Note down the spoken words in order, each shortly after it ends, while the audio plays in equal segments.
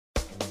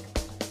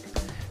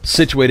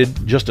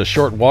Situated just a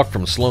short walk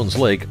from Sloan's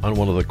Lake on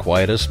one of the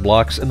quietest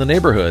blocks in the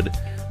neighborhood,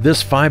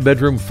 this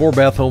 5-bedroom,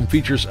 4-bath home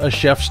features a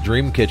chef's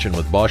dream kitchen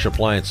with Bosch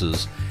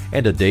appliances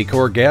and a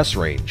Decor gas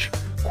range,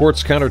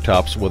 quartz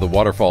countertops with a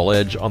waterfall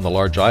edge on the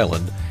large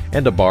island,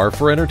 and a bar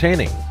for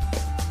entertaining.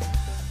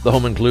 The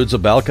home includes a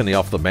balcony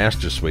off the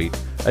master suite,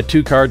 a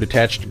 2-car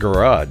detached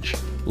garage,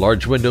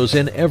 large windows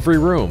in every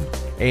room,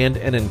 and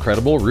an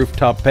incredible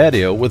rooftop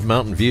patio with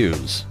mountain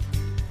views.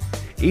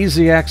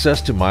 Easy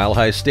access to Mile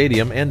High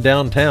Stadium and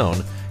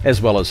downtown,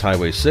 as well as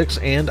Highway 6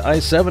 and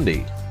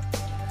I-70.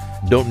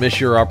 Don't miss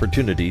your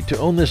opportunity to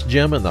own this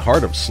gem in the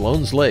heart of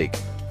Sloan's Lake.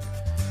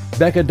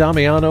 Becca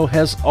Damiano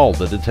has all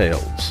the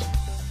details.